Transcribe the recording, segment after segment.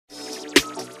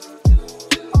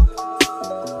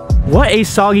What a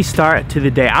soggy start to the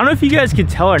day. I don't know if you guys can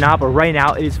tell or not, but right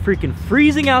now it is freaking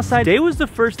freezing outside. Today was the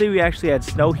first day we actually had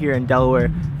snow here in Delaware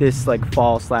this like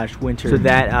fall slash winter. So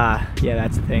that, yeah,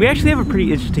 that's the thing. We actually have a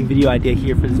pretty interesting video idea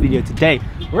here for this video today.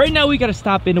 Right now we gotta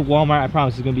stop into Walmart. I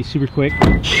promise it's gonna be super quick.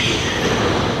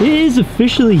 It is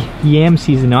officially yam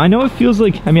season now. I know it feels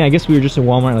like, I mean, I guess we were just in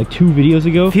Walmart like 2 videos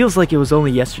ago. It feels like it was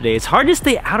only yesterday. It's hard to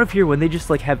stay out of here when they just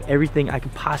like have everything I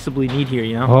could possibly need here,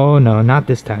 you know? Oh no, not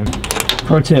this time.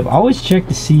 Pro tip, always check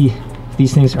to see if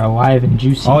these things are alive and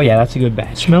juicy. Oh yeah, that's a good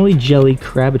batch. Smelly jelly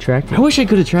crab attractant. I wish I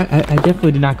could have tried, I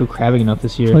definitely did not go crabbing enough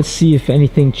this year. Let's see if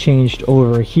anything changed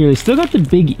over here. They still got the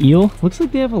big eel. Looks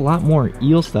like they have a lot more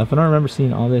eel stuff. I don't remember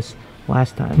seeing all this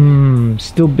last time.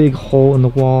 Still big hole in the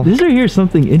wall. This right here is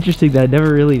something interesting that I've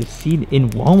never really seen in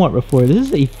Walmart before. This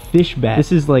is a fish bat.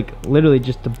 This is like literally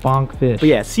just a bonk fish. But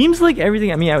yeah, it seems like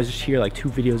everything, I mean, I was just here like 2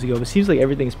 videos ago, but it seems like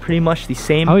everything is pretty much the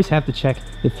same. I always have to check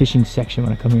the fishing section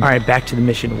when I come here. All right, back to the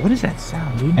mission. What is that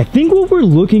sound, dude? I think what we're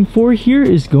looking for here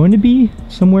is going to be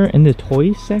somewhere in the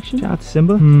toy section. Shout out to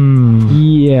Simba.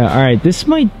 Yeah, all right, this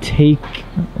might take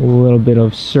a little bit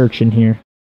of searching here.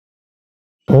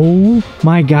 Oh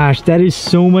my gosh, that is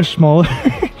so much smaller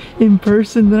in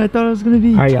person than I thought it was gonna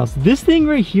be. All right, y'all, so this thing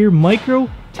right here, micro,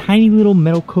 tiny little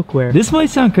metal cookware. This might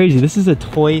sound crazy. This is a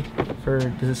toy for,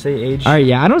 does it say age? All right,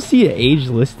 yeah, I don't see an age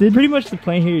listed. Pretty much the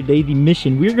plan here today, the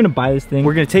mission, we're gonna buy this thing.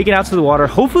 We're gonna take it out to the water.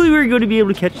 Hopefully we're going to be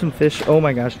able to catch some fish. Oh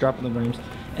my gosh, dropping the worms.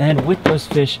 And with those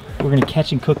fish, we're gonna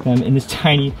catch and cook them in this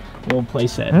tiny little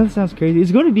playset. That sounds crazy.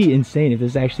 It's going to be insane if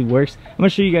this actually works. I'm gonna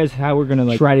show you guys how we're gonna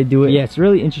like try to do it. Yeah, it's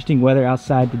really interesting weather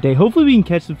outside today. Hopefully we can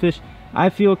catch some fish. I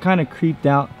feel kind of creeped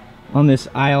out on this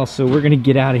aisle, so we're gonna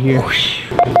get out of here.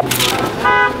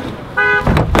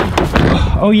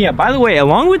 Oh yeah, by the way,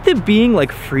 along with it being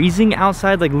like freezing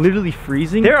outside, like literally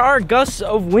freezing, there are gusts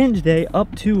of wind today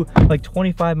up to like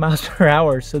 25 miles per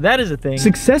hour. So that is a thing.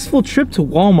 Successful trip to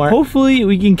Walmart. Hopefully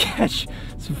we can catch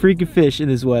some freaking fish in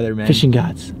this weather, man. Fishing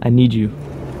gods, I need you.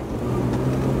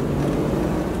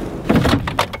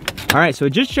 All right, so I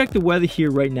just checked the weather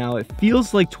here right now. It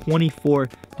feels like 24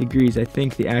 degrees. I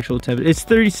think the actual temperature, it's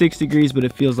 36 degrees, but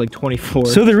it feels like 24.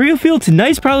 So the real feel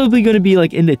tonight's probably gonna be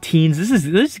like in the teens. This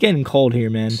is getting cold here,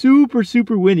 man. Super,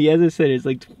 super windy. As I said, it's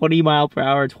like 20 mile per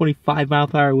hour, 25 mile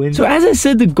per hour wind. So as I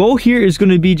said, the goal here is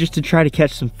gonna be just to try to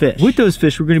catch some fish. With those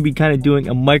fish, we're gonna be kind of doing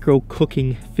a micro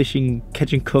cooking, fishing,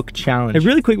 catch and cook challenge. And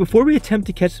really quick, before we attempt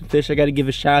to catch some fish, I gotta give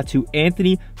a shout out to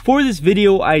Anthony for this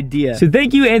video idea. So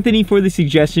thank you, Anthony, for the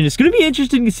suggestion. It's gonna be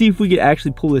interesting to see if we could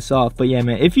actually pull this off. But yeah,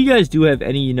 man, if you guys do have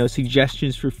any, you know,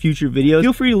 suggestions for future videos,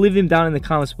 feel free to leave them down in the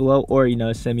comments below, or, you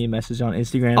know, send me a message on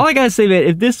Instagram. All I gotta say, man,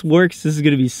 if this works, this is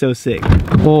gonna be so sick.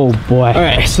 Oh boy. All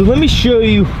right, so let me show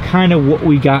you kind of what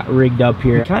we got rigged up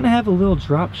here. We kind of have a little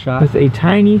drop shot with a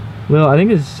tiny little, I think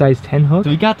this is size 10 hook.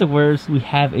 So we got the worms, we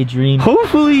have a dream.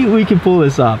 Hopefully we can pull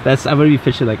this off. I'm gonna be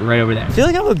fishing like right over there. I feel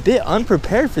like I'm a bit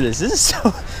unprepared for this. This is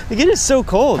so, again, it's so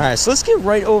cold. All right, so let's get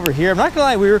right over here. I'm not gonna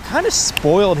lie, we were kind of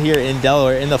spoiled here in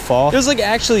Delaware in the fall. It was like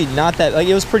actually not that, like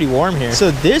it was pretty warm here.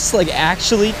 So this like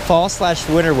actually fall slash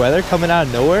winter weather coming out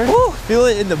of nowhere. Woo, feel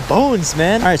it in the bones,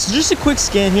 man. All right, so just a quick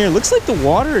scan here. Looks like the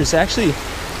water is actually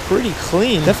pretty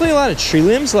clean. Definitely a lot of tree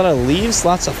limbs, a lot of leaves,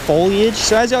 lots of foliage.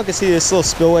 So as y'all can see, this little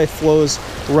spillway flows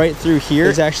right through here.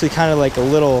 There's actually kind of like a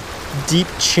little deep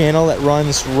channel that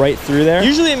runs right through there.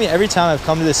 Usually, I mean, every time I've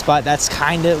come to this spot, that's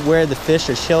kind of where the fish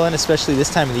are chilling, especially this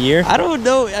time of the year. I don't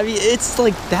know, I mean, it's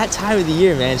like that time of the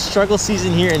year, man. Struggle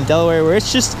season here in Delaware, where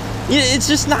it's just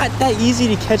not that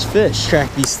easy to catch fish.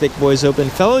 Crack these thick boys open.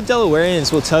 Fellow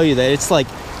Delawareans will tell you that it's like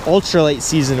ultralight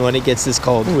season when it gets this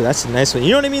cold. Ooh, that's a nice one.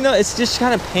 You know what I mean though? It's just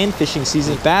kind of pan fishing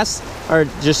season. Bass are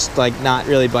just like not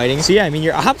really biting. So yeah, I mean,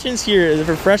 your options here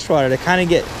for freshwater to kind of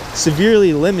get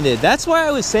severely limited. That's why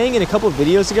I was saying in a couple of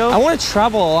videos ago, I want to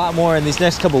travel a lot more in these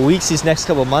next couple of weeks, these next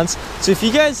couple of months. So if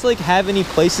you guys like have any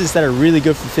places that are really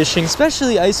good for fishing,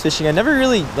 especially ice fishing, I never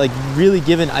really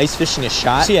given ice fishing a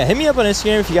shot. So yeah, hit me up on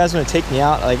Instagram if you guys want to take me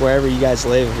out, like wherever you guys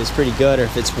live, if it's pretty good or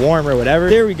if it's warm or whatever.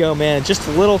 There we go, man. Just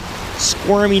a little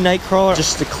squirmy night crawler,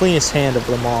 just the cleanest hand of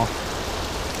them all.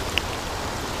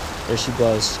 There she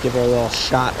goes. Just give her a little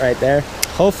shot right there.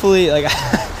 Hopefully, like,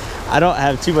 I don't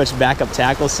have too much backup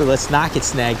tackle, so let's not get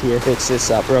snagged here. Fix this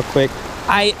up real quick.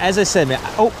 As I said, man,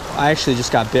 I actually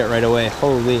just got bit right away.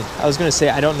 Holy. I was gonna say,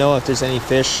 I don't know if there's any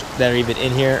fish that are even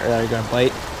in here or that are gonna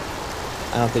bite.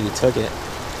 I don't think he took it.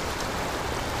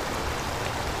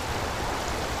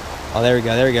 Oh, there we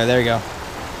go, there we go, there we go.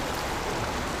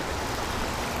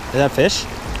 Is that fish?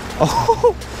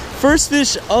 Oh, first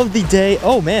fish of the day.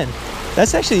 Oh man,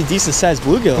 that's actually a decent sized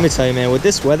bluegill. Let me tell you, man, with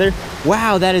this weather,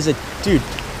 wow, that is a, dude,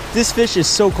 This fish is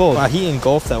so cold. Wow, he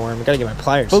engulfed that worm. I gotta get my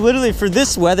pliers. But literally for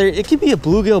this weather, it could be a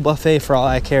bluegill buffet for all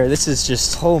I care. This is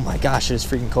just, oh my gosh, it's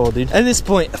freaking cold, dude. At this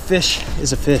point, a fish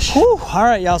is a fish. Whew. All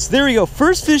right, y'all, so there we go.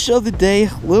 First fish of the day,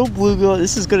 little bluegill.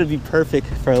 This is gonna be perfect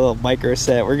for a little micro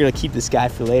set. We're gonna keep this guy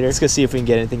for later. Let's go see if we can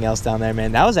get anything else down there,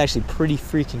 man. That was actually pretty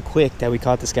freaking quick that we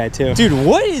caught this guy too. Dude,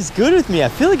 what is good with me? I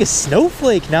feel like a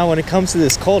snowflake now when it comes to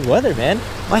this cold weather, man.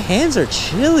 My hands are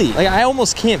chilly. Like, I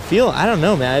almost can't feel it. I don't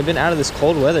know, man. I've been out of this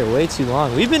cold weather way too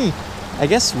long. We've been, I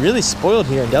guess, really spoiled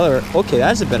here in Delaware. Okay,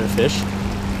 that's a better fish.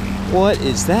 What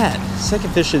is that?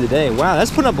 Second fish of the day. Wow, that's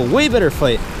putting up a way better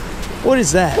fight. What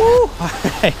is that? Woo. All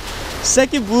right,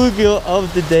 second bluegill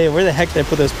of the day. Where the heck did I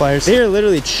put those pliers? They are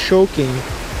literally choking.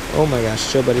 Oh my gosh,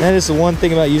 chill, buddy. That is the one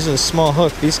thing about using a small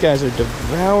hook. These guys are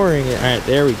devouring it. All right,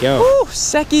 there we go. Woo,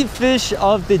 second fish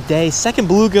of the day, second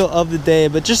bluegill of the day.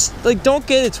 But just like, don't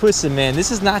get it twisted, man. This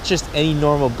is not just any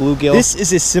normal bluegill. This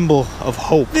is a symbol of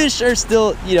hope. Fish are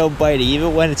still, you know, biting,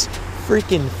 even when it's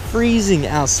freaking freezing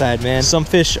outside, man. Some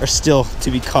fish are still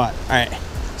to be caught. All right.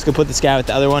 Let's go put this guy with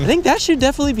the other one. I think that should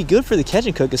definitely be good for the catch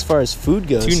and cook as far as food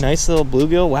goes. Two nice little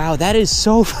bluegill. Wow, that is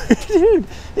so, dude,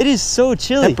 it is so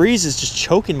chilly. That breeze is just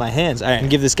choking my hands. All right, I'm gonna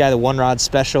give this guy the 1 rod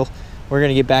special. We're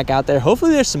gonna get back out there.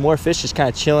 Hopefully there's some more fish just kind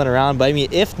of chilling around. But I mean,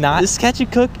 if not, this catch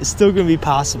and cook is still gonna be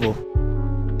possible.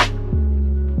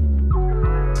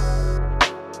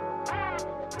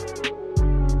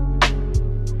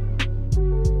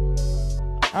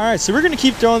 All right, so we're gonna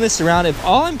keep throwing this around. If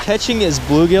all I'm catching is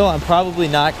bluegill, I'm probably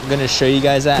not gonna show you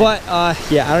guys that. But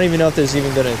yeah, I don't even know if there's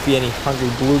even gonna be any hungry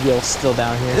bluegill still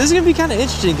down here. This is gonna be kind of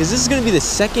interesting because this is gonna be the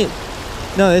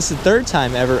this is the third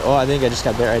time ever. Oh, I think I just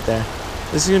got bit right there.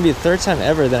 This is gonna be the third time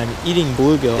ever that I'm eating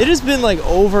bluegill. It has been like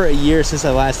over a year since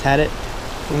I last had it.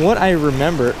 From what I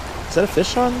remember, is that a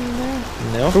fish on there?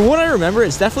 No. From what I remember,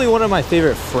 it's definitely one of my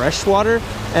favorite freshwater,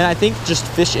 and I think just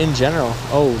fish in general.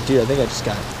 Oh, dude, I think I just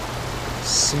got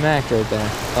smacked right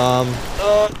there.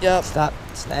 Yep. Stop.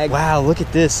 Snag. Wow, look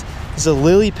at this. It's a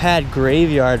lily pad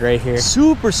graveyard right here.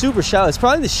 Super, super shallow. It's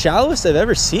probably the shallowest I've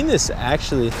ever seen this,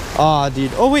 actually. Oh,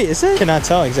 dude. Oh, wait, is it? Cannot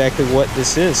tell exactly what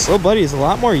this is. Oh, buddy, it's a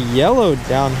lot more yellow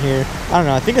down here. I don't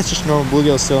know. I think that's just normal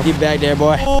bluegill still. Get back there,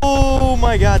 boy. Oh,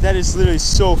 my God. That is literally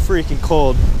so freaking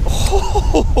cold.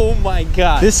 Oh, my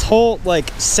God. This whole, like,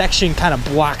 section kind of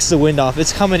blocks the wind off.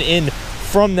 It's coming in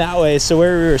from that way, so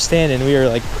where we were standing, we were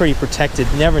like pretty protected.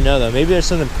 You never know though. Maybe there's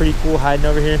something pretty cool hiding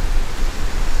over here.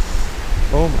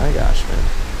 Oh my gosh,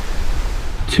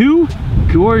 man. Two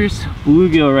gorgeous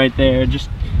bluegill right there. Just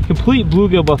complete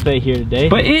bluegill buffet here today.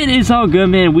 But it is all good,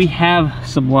 man. We have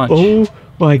some lunch. Oh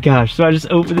my gosh. So I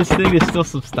just opened this thing. There's still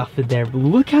some stuff in there, but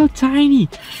look how tiny.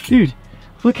 Dude,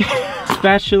 look at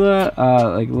spatula,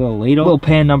 like a little ladle, little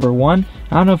pan number 1.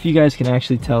 I don't know if you guys can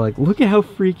actually tell. Like, look at how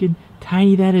freaking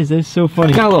tiny that is. That's so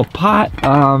funny. Got a little pot.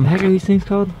 The heck are these things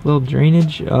called? Little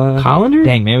drainage colander.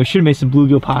 Dang, man, we should have made some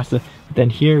bluegill pasta. But then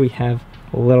here we have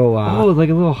a little oh, like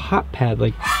a little hot pad,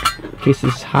 like in case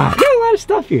this is hot. We got a lot of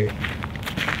stuff here.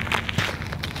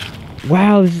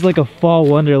 Wow, this is like a fall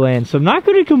wonderland, so I'm not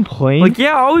gonna complain. Like,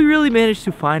 yeah, all we really managed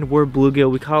to find were bluegill.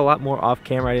 We caught a lot more off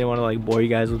camera. I didn't want to like bore you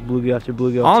guys with bluegill after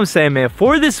bluegill. All I'm saying, man,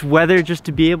 for this weather, just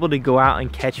to be able to go out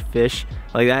and catch fish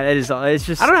like that, it's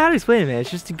just, I don't know how to explain it, man.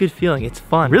 It's just a good feeling. It's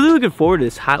fun. Really looking forward to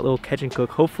this hot little catch and cook.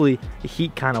 Hopefully the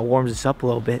heat kind of warms us up a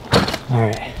little bit. All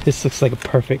right, this looks like a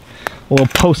perfect little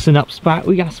posting up spot.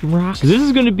 We got some rocks. This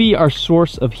is gonna be our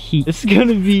source of heat. This is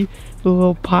gonna be the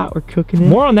little pot we're cooking in.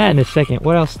 More on that in a second.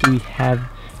 What else do we have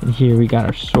in here? We got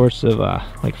our source of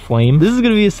like flame. This is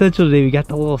gonna be essential today. We got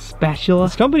the little spatula.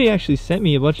 This company actually sent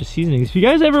me a bunch of seasonings. If you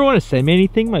guys ever want to send me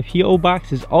anything, my P.O.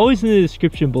 box is always in the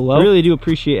description below. I really do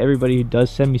appreciate everybody who does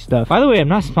send me stuff. By the way, I'm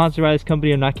not sponsored by this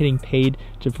company. I'm not getting paid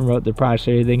to promote their products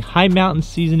or anything. High Mountain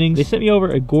Seasonings. They sent me over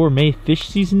a gourmet fish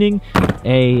seasoning,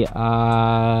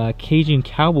 a Cajun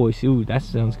Cowboy. Ooh, that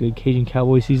sounds good. Cajun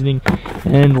Cowboy seasoning.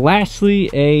 And lastly,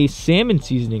 a salmon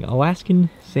seasoning. Alaskan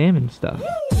salmon stuff.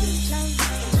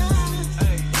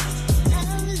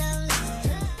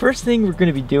 First thing we're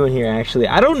gonna be doing here, actually,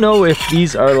 I don't know if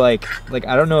these are like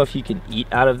I don't know if you can eat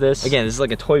out of this. Again, this is like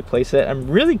a toy playset. I'm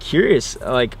really curious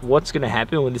like what's gonna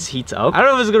happen when this heats up. I don't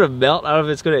know if it's gonna melt, I don't know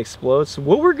if it's gonna explode. So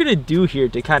what we're gonna do here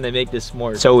to kind of make this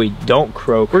more so we don't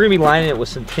croak, we're gonna be lining it with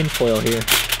some tin foil here.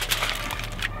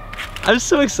 I'm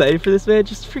so excited for this, man.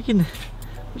 Just freaking,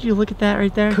 would you look at that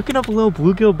right there? Cooking up a little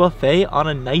bluegill buffet on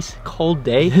a nice cold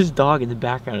day. This dog in the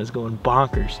background is going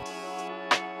bonkers.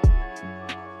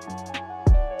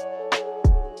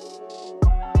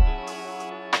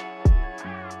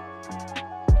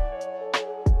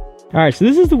 All right, so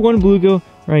this is the one bluegill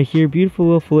right here. Beautiful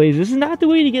little fillets. This is not the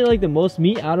way to get like the most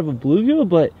meat out of a bluegill,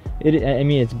 but I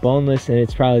mean, it's boneless and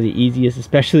it's probably the easiest,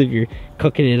 especially if you're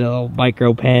cooking in a little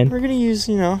micro pan. We're gonna use,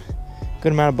 you know, a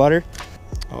good amount of butter.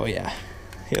 Oh yeah.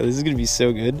 Yeah, this is gonna be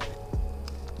so good.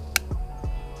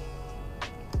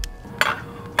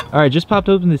 All right, just popped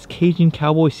open this Cajun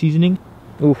cowboy seasoning.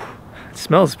 Ooh, it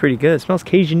smells pretty good. It smells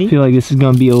Cajun-y. I feel like this is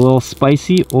gonna be a little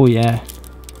spicy. Oh yeah.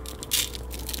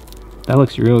 That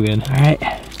looks real good. All right,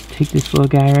 let's take this little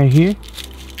guy right here.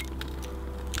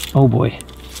 Oh boy.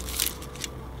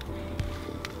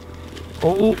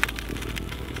 Oh.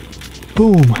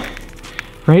 Boom.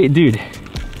 Right, dude.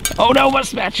 Oh no, my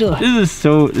spatula. This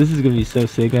is gonna be so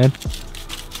sick, man.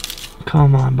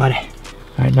 Come on, buddy.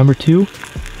 All right, number 2.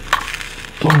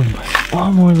 Boom.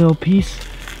 One more little piece.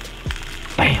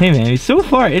 Bam. Hey man, so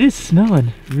far it is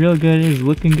smelling real good. It is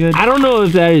looking good. I don't know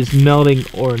if that is melting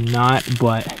or not,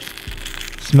 but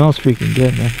it smells freaking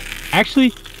good, man. Actually,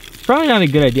 it's probably not a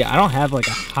good idea. I don't have like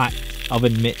a hot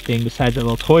oven mitt thing besides that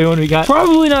little toy one we got.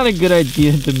 Probably not a good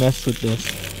idea to mess with this.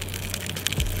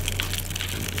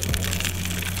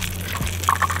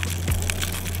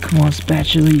 Come on,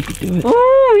 spatula, you can do it.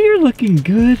 Oh, you're looking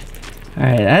good. All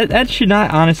right, that should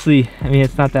not, honestly, I mean,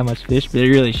 it's not that much fish, but it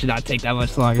really should not take that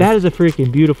much longer. That is a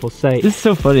freaking beautiful sight. This is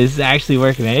so funny. This is actually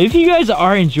working, man. If you guys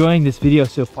are enjoying this video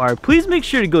so far, please make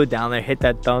sure to go down there, hit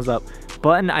that thumbs up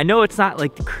button. I know it's not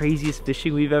like the craziest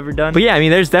fishing we've ever done, but yeah, I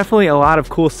mean, there's definitely a lot of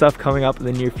cool stuff coming up in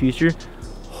the near future.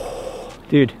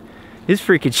 Dude, it's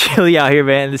freaking chilly out here,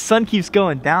 man. The sun keeps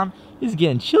going down. It's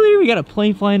getting chillier. We got a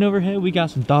plane flying overhead. We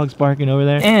got some dogs barking over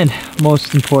there. And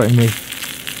most importantly,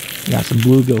 we got some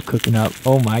bluegill cooking up.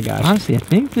 Oh my gosh. Honestly, I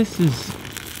think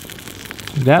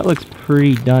that looks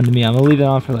pretty done to me. I'm gonna leave it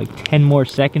on for like 10 more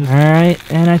seconds. All right,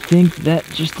 and I think that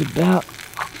just about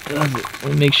does it.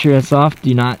 Let me make sure that's off.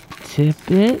 Do not tip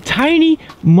it. Tiny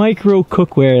micro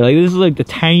cookware. Like, this is like the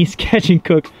tiniest catch and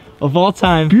cook of all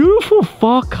time. Beautiful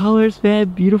fall colors, man.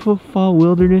 Beautiful fall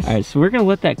wilderness. All right, so we're gonna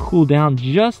let that cool down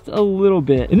just a little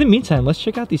bit. In the meantime, let's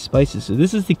check out these spices. So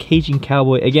this is the Cajun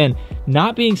Cowboy. Again,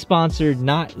 not being sponsored,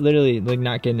 not literally like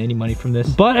not getting any money from this.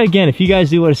 But again, if you guys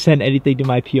do want to send anything to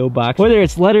my P.O. box, whether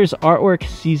it's letters, artwork,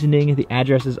 seasoning, the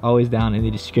address is always down in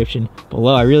the description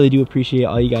below. I really do appreciate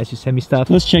all you guys who send me stuff.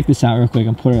 Let's check this out real quick.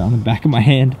 I'm putting it on the back of my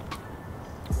hand.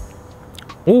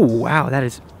 Oh, wow, that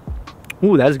is...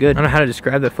 Ooh, that's good. I don't know how to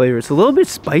describe that flavor. It's a little bit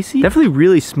spicy. Definitely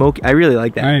really smoky. I really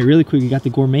like that. All right, really quick, we got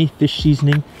the gourmet fish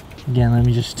seasoning. Again, let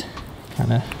me just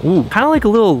kind of like a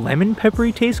little lemon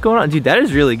peppery taste going on. Dude, that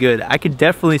is really good. I could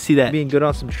definitely see that being good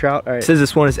on some trout. All right, it says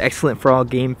this one is excellent for all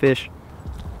game fish.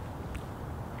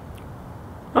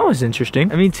 Oh, it's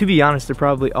interesting. I mean, to be honest, they're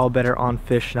probably all better on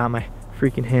fish, not my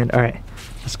freaking hand. All right,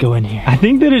 let's go in here. I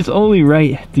think that it's only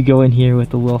right to go in here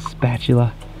with a little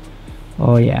spatula.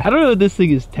 Oh yeah. I don't know if this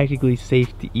thing is technically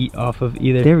safe to eat off of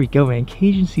either. There we go, man.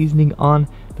 Cajun seasoning on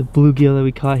the bluegill that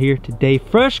we caught here today.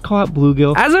 Fresh caught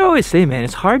bluegill. As I always say, man,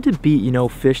 it's hard to beat, you know,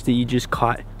 fish that you just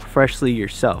caught freshly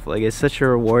yourself. Like, it's such a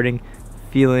rewarding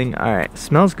feeling. All right,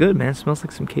 smells good, man. Smells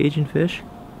like some Cajun fish.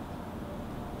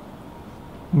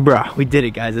 Bruh, we did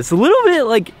it, guys. It's a little bit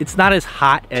like, it's not as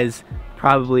hot as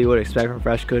probably would expect from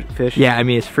fresh cooked fish. Yeah, I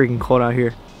mean, it's freaking cold out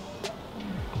here.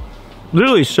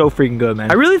 Literally so freaking good,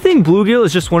 man. I really think bluegill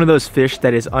is just one of those fish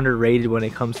that is underrated when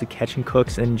it comes to catch and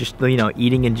cooks and just, you know,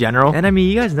 eating in general. And I mean,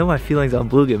 you guys know my feelings on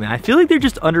bluegill, man. I feel like they're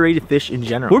just underrated fish in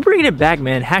general. We're bringing it back,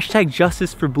 man. Hashtag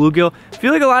justice for bluegill. I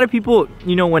feel like a lot of people,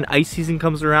 you know, when ice season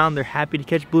comes around, they're happy to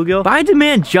catch bluegill. But I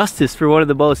demand justice for one of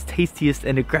the most tastiest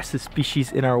and aggressive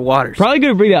species in our waters. Probably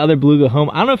gonna bring that other bluegill home.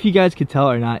 I don't know if you guys could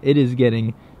tell or not. It is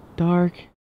getting dark.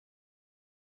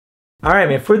 All right,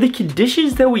 man, for the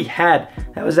conditions that we had,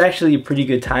 that was actually a pretty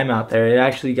good time out there. It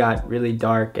actually got really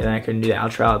dark and I couldn't do the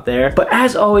outro out there. But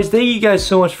as always, thank you guys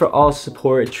so much for all the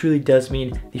support. It truly does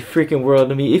mean the freaking world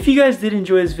to me. If you guys did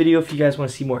enjoy this video, if you guys want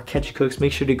to see more catch and cooks,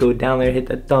 make sure to go down there, hit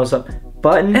that thumbs up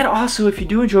button. And also, if you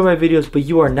do enjoy my videos, but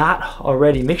you are not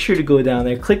already, make sure to go down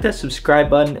there, click that subscribe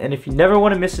button. And if you never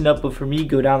want to miss an upload from me,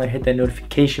 go down there, hit that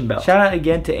notification bell. Shout out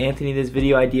again to Anthony. This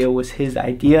video idea was his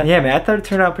idea. Yeah, man, I thought it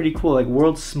turned out pretty cool. Like,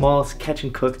 world's smallest catch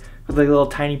and cook with like little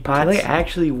tiny pots. Like,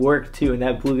 actually worked too, and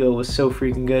that bluegill was so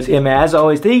freaking good. So yeah, man, as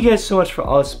always, thank you guys so much for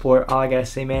all the support. All I gotta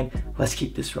say, man, let's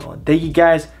keep this rolling. Thank you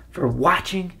guys for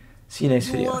watching. See you next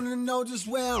video.